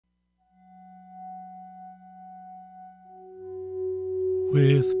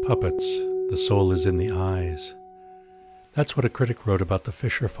With puppets, the soul is in the eyes. That's what a critic wrote about the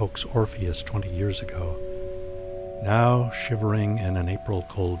Fisher folks' Orpheus 20 years ago. Now, shivering in an April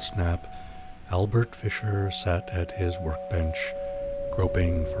cold snap, Albert Fisher sat at his workbench,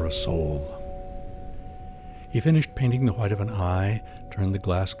 groping for a soul. He finished painting the white of an eye, turned the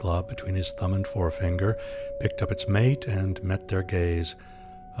glass glob between his thumb and forefinger, picked up its mate, and met their gaze,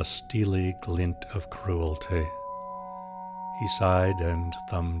 a steely glint of cruelty. He sighed and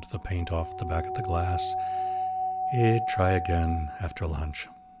thumbed the paint off the back of the glass. He'd try again after lunch.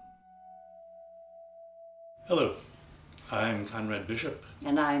 Hello, I'm Conrad Bishop.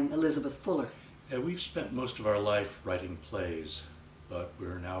 And I'm Elizabeth Fuller. We've spent most of our life writing plays, but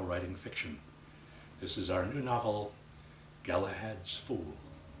we're now writing fiction. This is our new novel, Galahad'S Fool.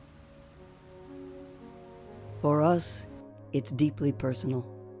 For us, it's deeply personal.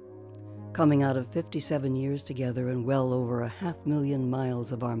 Coming out of 57 years together and well over 500,000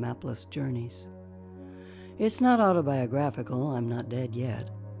 miles of our mapless journeys. It's not autobiographical, I'm not dead yet.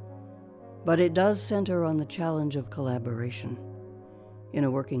 But it does center on the challenge of collaboration. In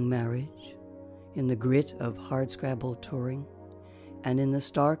a working marriage, in the grit of hardscrabble touring, and in the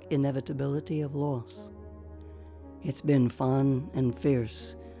stark inevitability of loss. It's been fun and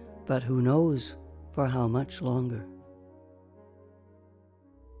fierce, but who knows for how much longer.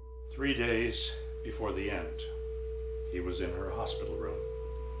 3 days before the end, he was in her hospital room.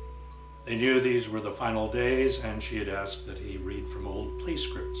 They knew these were the final days, and she had asked that he read from old play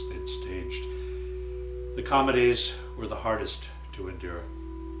scripts they'd staged. The comedies were the hardest to endure.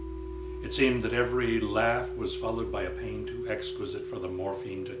 It seemed that every laugh was followed by a pain too exquisite for the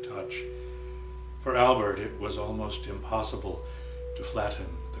morphine to touch. For Albert, it was almost impossible to flatten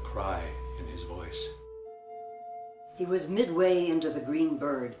the cry in his voice. He was midway into The Green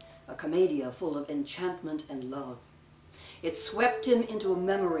Bird, a commedia full of enchantment and love. It swept him into a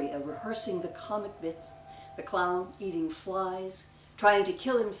memory of rehearsing the comic bits, the clown eating flies, trying to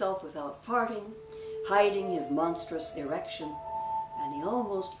kill himself without farting, hiding his monstrous erection, and he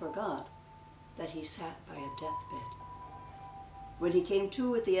almost forgot that he sat by a deathbed. When he came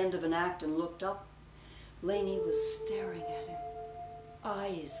to at the end of an act and looked up, Lainey was staring at him,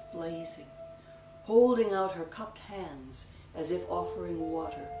 eyes blazing, holding out her cupped hands as if offering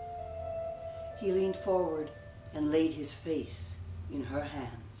water. He leaned forward and laid his face in her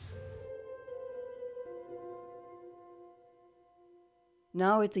hands.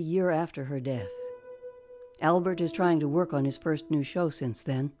 Now it's a year after her death. Albert is trying to work on his first new show since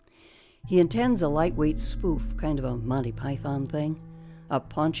then. He intends a lightweight spoof, kind of a Monty Python thing. A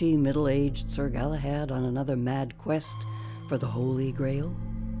paunchy, middle-aged Sir Galahad on another mad quest for the Holy Grail.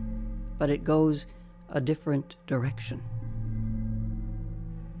 But it goes a different direction.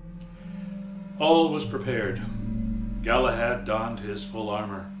 All was prepared. Galahad donned his full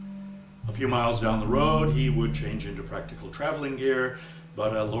armor. A few miles down the road, he would change into practical traveling gear,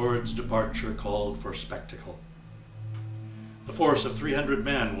 but a lord's departure called for spectacle. The force of 300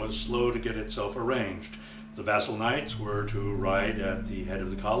 men was slow to get itself arranged. The vassal knights were to ride at the head of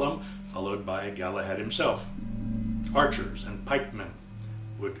the column, followed by Galahad himself. Archers and pikemen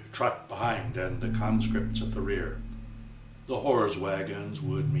would trot behind, and the conscripts at the rear. The horse wagons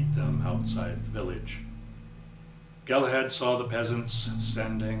would meet them outside the village. Galahad saw the peasants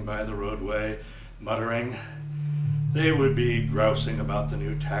standing by the roadway, muttering. They would be grousing about the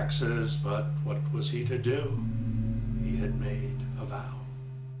new taxes, but what was he to do? He had made a vow.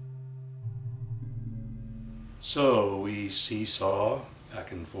 So we seesaw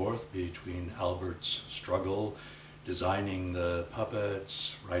back and forth between Albert's struggle, designing the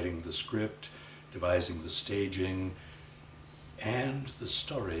puppets, writing the script, devising the staging, and the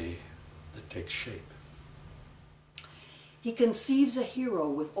story that takes shape. He conceives a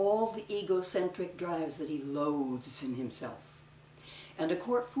hero with all the egocentric drives that he loathes in himself. And a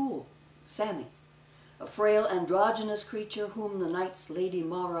court fool, Sammy, a frail androgynous creature whom the knight's Lady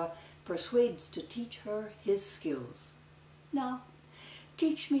Mara persuades to teach her his skills. Now,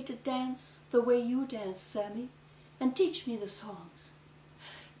 teach me to dance the way you dance, Sammy, and teach me the songs.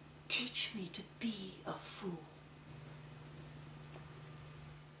 Teach me to be a fool.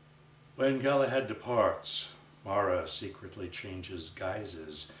 When Galahad departs, Mara secretly changes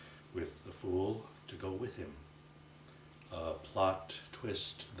guises with the fool to go with him. A plot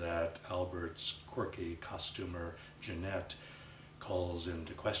twist that Albert's quirky costumer, Jeanette, calls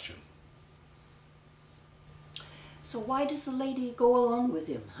into question. So why does the lady go along with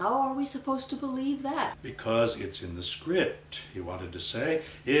him? How are we supposed to believe that? Because it's in the script, he wanted to say.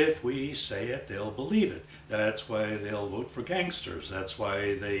 If we say it, they'll believe it. That's why they'll vote for gangsters. That's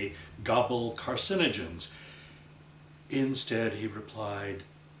why they gobble carcinogens. Instead, he replied,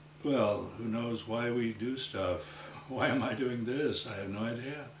 "Well, who knows why we do stuff? Why am I doing this? I have no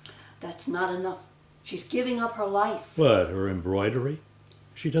idea." That's not enough. She's giving up her life. What, her embroidery?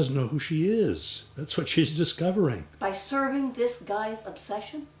 She doesn't know who she is. That's what she's discovering. By serving this guy's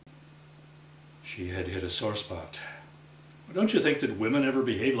obsession? She had hit a sore spot. Don't you think that women ever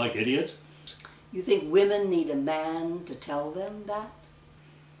behave like idiots? You think women need a man to tell them that?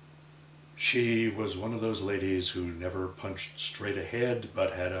 She was one of those ladies who never punched straight ahead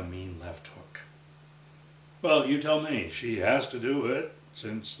but had a mean left hook. Well, you tell me. She has to do it,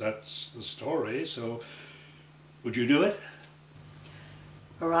 since that's the story, so would you do it?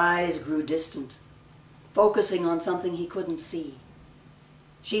 Her eyes grew distant, focusing on something he couldn't see.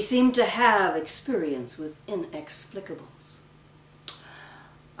 She seemed to have experience with inexplicables.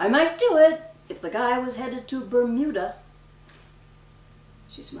 I might do it if the guy was headed to Bermuda.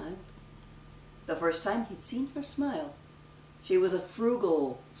 She smiled. The first time he'd seen her smile. She was a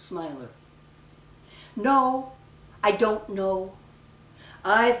frugal smiler. No, I don't know.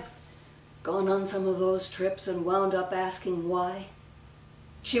 I've gone on some of those trips and wound up asking why.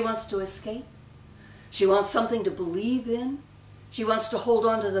 She wants to escape. She wants something to believe in. She wants to hold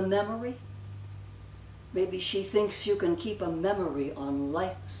on to the memory. Maybe she thinks you can keep a memory on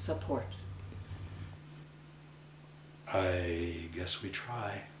life support. I guess we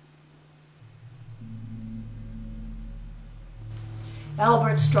try.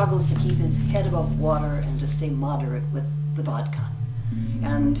 Albert struggles to keep his head above water and to stay moderate with the vodka,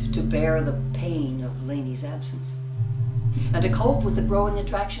 and to bear the pain of Laney's absence, and to cope with the growing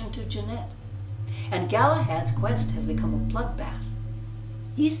attraction to Jeanette. And Galahad's quest has become a bloodbath.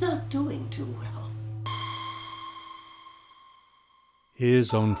 He's not doing too well.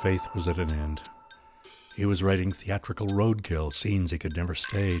 His own faith was at an end. He was writing theatrical roadkill, scenes he could never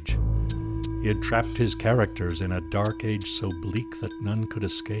stage. He had trapped his characters in a dark age so bleak that none could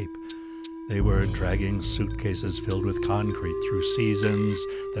escape. They were dragging suitcases filled with concrete through seasons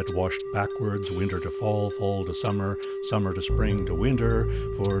that washed backwards, winter to fall, fall to summer, summer to spring to winter,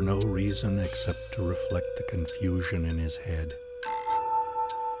 for no reason except to reflect the confusion in his head.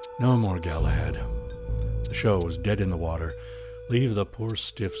 No more Galahad. The show was dead in the water. Leave the poor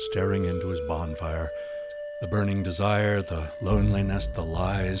stiff staring into his bonfire. The burning desire, the loneliness, the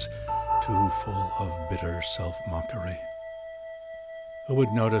lies, too full of bitter self-mockery. Who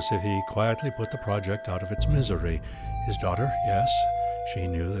would notice if he quietly put the project out of its misery? His daughter, yes. She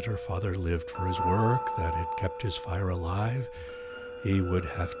knew that her father lived for his work, that it kept his fire alive. He would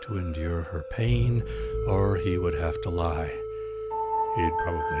have to endure her pain, or he would have to lie. He'd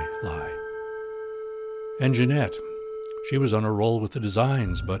probably lie. And Jeanette. She was on a roll with the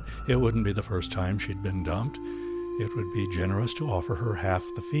designs, but it wouldn't be the first time she'd been dumped. It would be generous to offer her half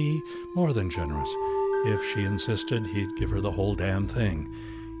the fee, more than generous. If she insisted, he'd give her the whole damn thing.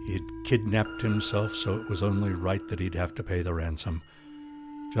 He'd kidnapped himself, so it was only right that he'd have to pay the ransom.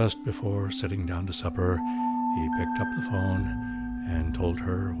 Just before sitting down to supper, he picked up the phone and told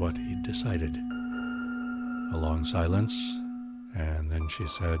her what he'd decided. A long silence, and then she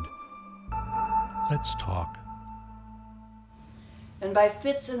said, "Let's talk." And by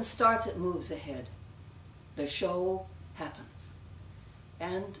fits and starts it moves ahead. The show happens.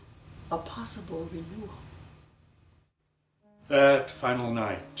 And a possible renewal. That final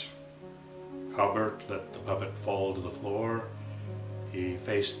night, Albert let the puppet fall to the floor. He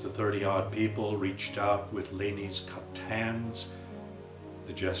faced the 30-odd people, reached out with Laney's cupped hands,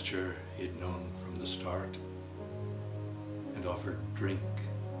 the gesture he'd known from the start, and offered drink.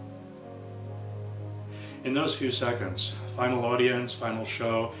 In those few seconds, final audience, final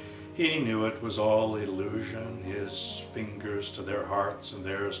show, he knew it was all illusion, his fingers to their hearts and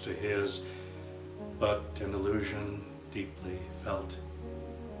theirs to his, but an illusion deeply felt.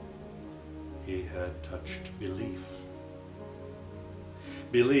 He had touched belief.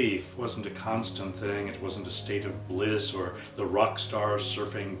 Belief wasn't a constant thing, it wasn't a state of bliss or the rock star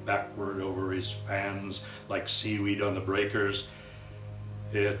surfing backward over his fans like seaweed on the breakers.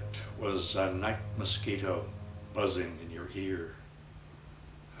 It was a night mosquito buzzing in your ear.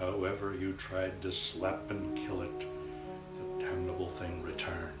 However you tried to slap and kill it, the damnable thing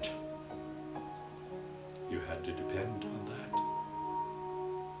returned. You had to depend on that.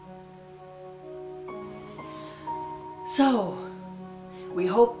 So, we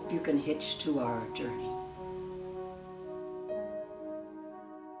hope you can hitch to our journey.